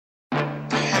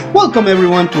Welcome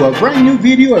everyone to a brand new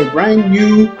video, a brand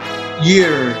new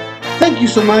year. Thank you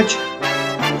so much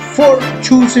for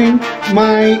choosing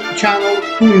my channel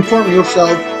to inform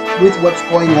yourself with what's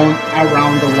going on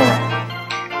around the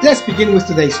world. Let's begin with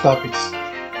today's topics.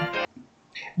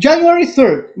 January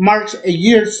 3rd marks a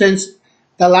year since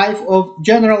the life of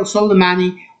General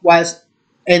Soleimani was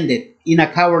ended in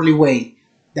a cowardly way.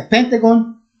 The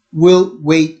Pentagon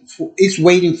is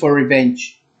waiting for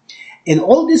revenge. And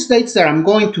all these dates that I'm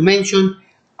going to mention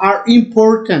are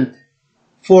important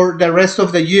for the rest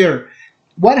of the year.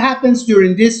 What happens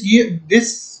during this year,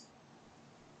 these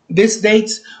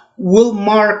dates will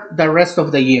mark the rest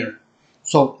of the year.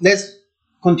 So let's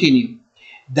continue.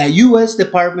 The U.S.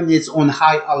 Department is on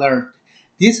high alert.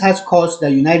 This has caused the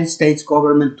United States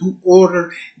government to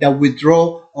order the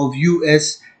withdrawal of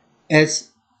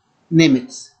USS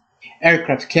Nimitz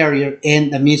aircraft carrier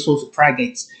and the missiles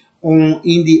frigates in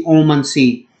the Oman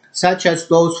Sea, such as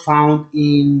those found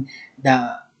in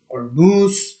the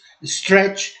Hormuz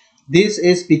Stretch. This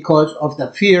is because of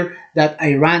the fear that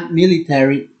Iran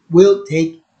military will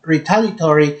take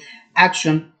retaliatory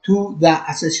action to the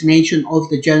assassination of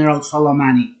the General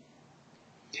Soleimani.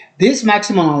 This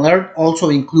maximum alert also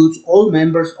includes all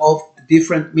members of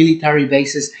different military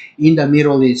bases in the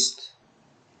Middle East.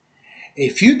 A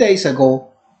few days ago,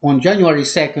 on January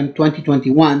 2nd,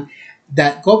 2021,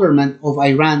 the government of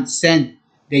Iran sent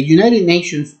the United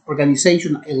Nations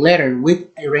organization a letter with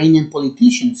Iranian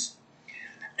politicians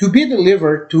to be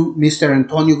delivered to Mr.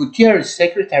 Antonio Guterres,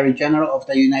 Secretary General of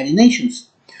the United Nations,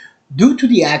 due to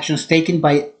the actions taken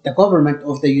by the government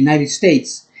of the United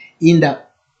States in the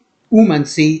Oman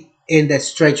Sea and the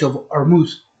Stretch of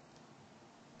Hormuz.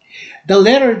 The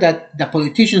letter that the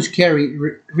politicians carry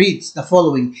reads the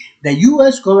following: the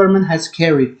U.S. government has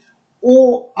carried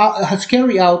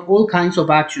out all kinds of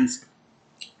actions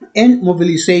and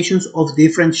mobilizations of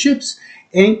different ships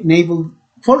and naval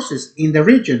forces in the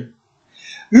region,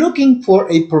 looking for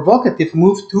a provocative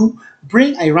move to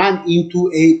bring Iran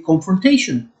into a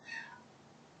confrontation.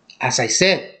 As I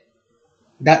said,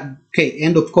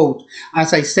 end of quote.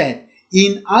 As I said,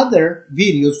 in other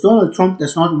videos, Donald Trump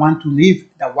does not want to leave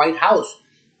the White House.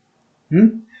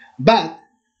 But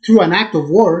through an act of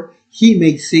war, he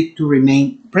may seek to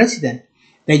remain president.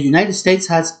 The United States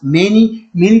has many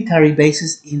military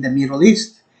bases in the Middle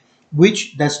East,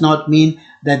 which does not mean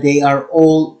that they are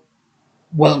all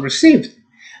well received.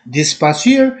 This past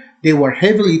year, they were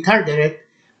heavily targeted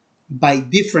by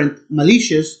different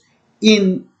militias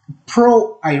in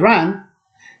pro-Iran,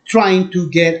 trying to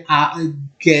get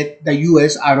the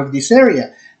U.S. out of this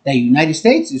area. The United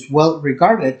States is well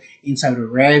regarded in Saudi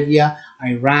Arabia,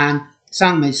 Iran,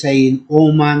 some may say in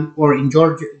Oman or in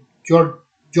Jordan.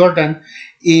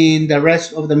 In the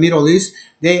rest of the Middle East,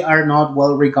 they are not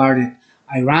well regarded.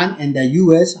 Iran and the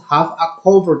U.S. have a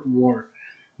covert war.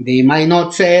 They might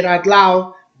not say it out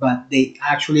loud, but they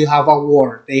actually have a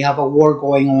war. They have a war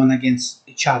going on against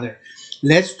each other.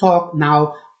 Let's talk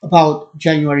now about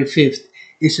January 5th.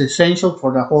 It's essential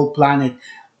for the whole planet.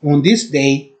 On this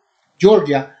day,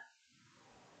 Georgia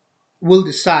will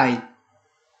decide,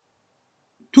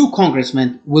 two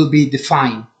congressmen will be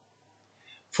defined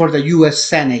for the U.S.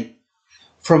 Senate.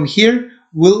 From here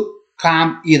will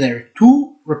come either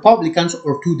two Republicans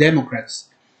or two Democrats.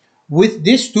 With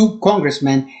these two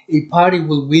congressmen, a party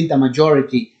will win the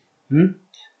majority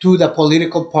to the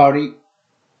political party,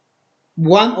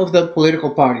 one of the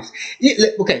political parties.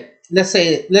 Okay, let's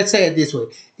say it this way.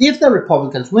 If the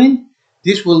Republicans win,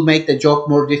 this will make the job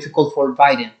more difficult for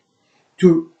Biden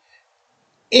to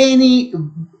any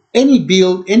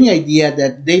bill, any idea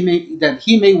that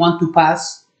he may want to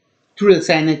pass through the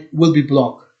Senate will be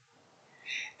blocked,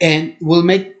 and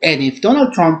if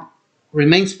Donald Trump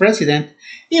remains president,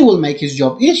 it will make his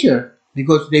job easier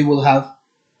because they will have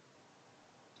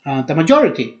the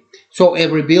majority. So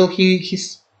every bill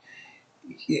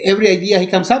every idea he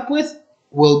comes up with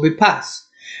will be passed.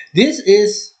 This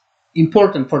is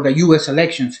important for the U.S.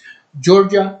 elections.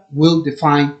 Georgia will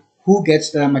define who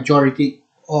gets the majority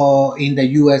in the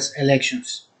U.S.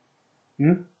 elections.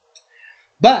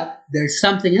 But there's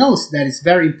something else that is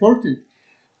very important,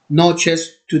 not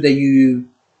just to the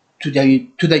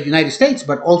United States,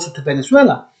 but also to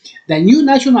Venezuela. The new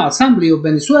National Assembly of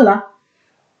Venezuela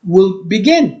will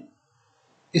begin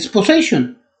its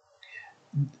possession.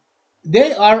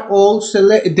 They were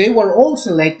all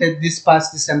selected this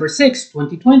past December 6,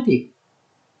 2020.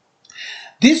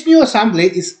 This new assembly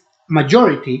is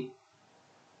majority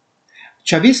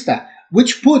Chavista,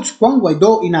 which puts Juan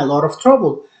Guaido in a lot of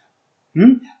trouble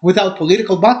without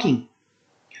political backing.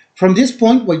 From this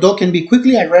point, Guaido can be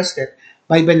quickly arrested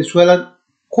by Venezuelan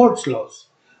courts laws.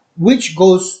 which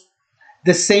goes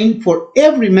the same for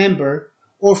every member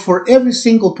or for every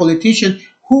single politician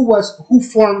who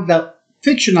formed the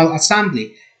fictional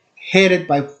assembly headed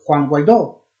by Juan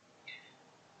Guaido.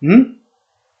 Hmm?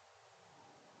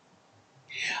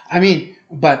 I mean,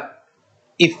 but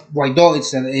if Guaido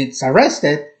is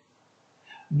arrested,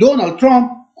 Donald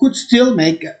Trump could still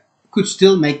make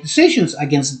decisions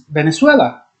against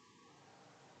Venezuela.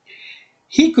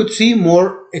 He could see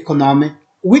more economic.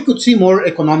 We could see more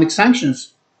economic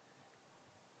sanctions,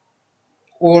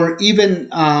 or even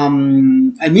a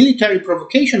military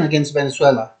provocation against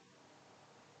Venezuela.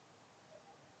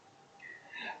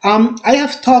 I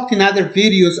have talked in other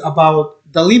videos about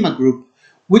the Lima Group,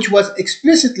 which was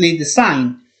explicitly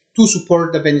designed to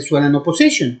support the Venezuelan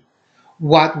opposition.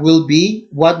 What will the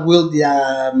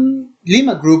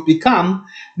Lima Group become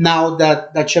now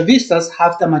that the Chavistas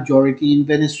have the majority in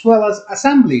Venezuela's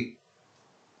assembly?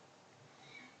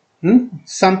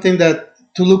 Something that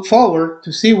to look forward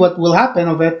to see what will happen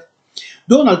of it.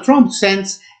 Donald Trump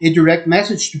sends a direct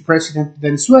message to President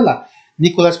Venezuela,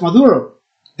 Nicolas Maduro.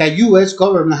 The U.S.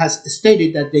 government has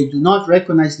stated that they do not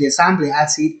recognize the assembly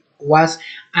as it was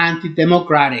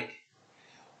anti-democratic.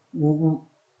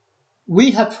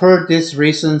 We have heard these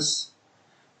reasons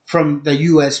from the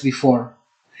US before.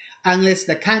 Unless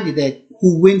the candidate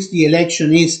who wins the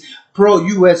election is pro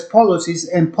US policies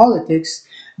and politics,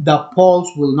 the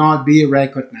polls will not be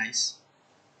recognized.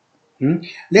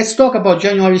 Let's talk about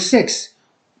January 6th.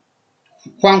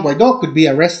 Juan Guaido could be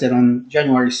arrested on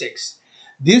January 6th.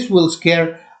 This will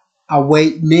scare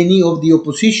away many of the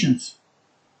opposition's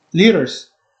leaders,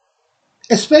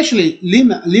 especially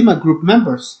Lima Group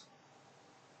members.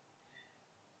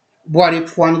 What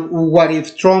if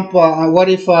Trump? What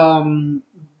if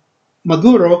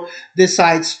Maduro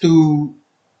decides to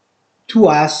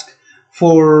ask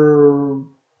for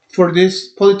these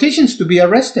politicians to be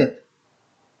arrested?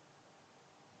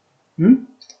 Hmm?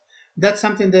 That's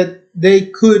something that they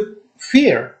could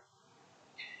fear.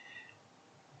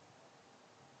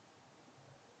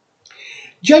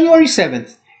 January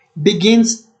 7th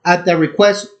begins at the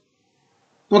request.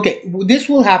 Okay, this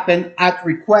will happen at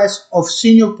request of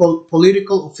senior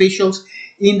political officials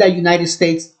in the United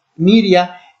States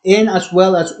media and as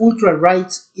well as ultra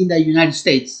rights in the United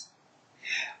States.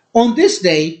 On this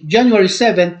day, January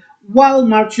 7th, wild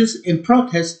marches and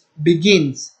protests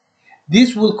begins.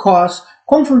 This will cause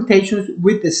confrontations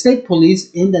with the state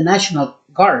police and the National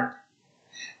Guard.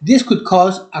 This could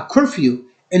cause a curfew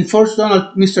and force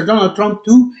Mr. Donald Trump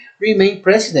to remain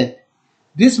president.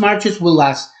 These marches will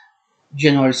last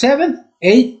January 7th,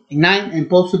 8th,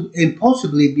 9th, and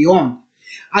possibly beyond.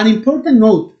 An important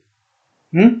note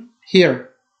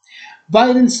here.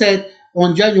 Biden said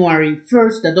on January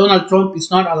 1st that Donald Trump is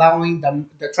not allowing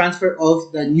the transfer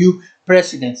of the new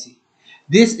presidency.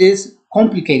 This is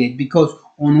complicated because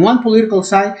on one political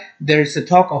side there is a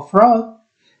talk of fraud,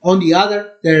 on the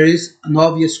other there is an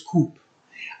obvious coup.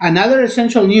 Another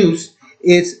essential news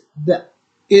is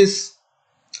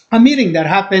a meeting that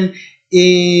happened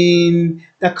in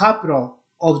the capital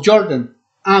of Jordan,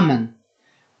 Amman.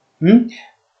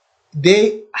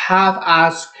 They have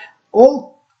asked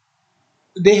all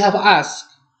they have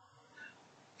asked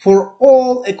for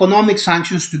all economic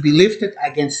sanctions to be lifted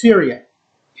against Syria.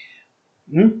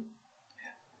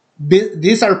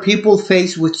 These are people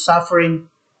faced with suffering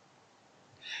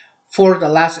for the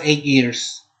last 8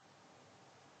 years.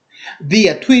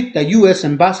 Via tweet, the U.S.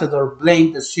 ambassador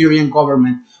blamed the Syrian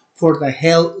government for the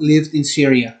hell lived in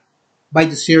Syria by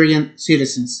the Syrian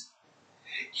citizens.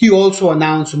 He also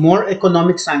announced more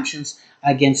economic sanctions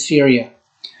against Syria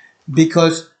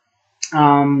because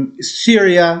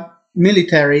Syria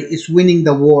military is winning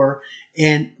the war,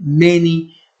 and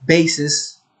many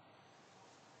bases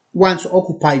once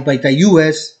occupied by the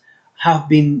U.S. are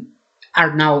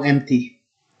now empty.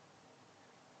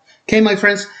 Okay, my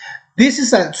friends, this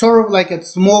is a sort of like a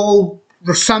small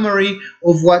summary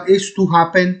of what is to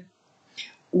happen.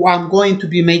 I'm going to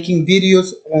be making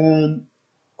videos on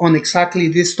exactly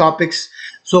these topics,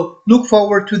 so look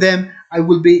forward to them. I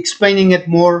will be explaining it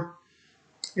more,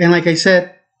 and like I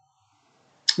said,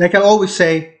 like I always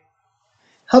say,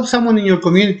 help someone in your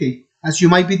community, as you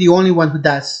might be the only one who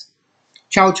does.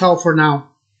 Ciao, ciao for now.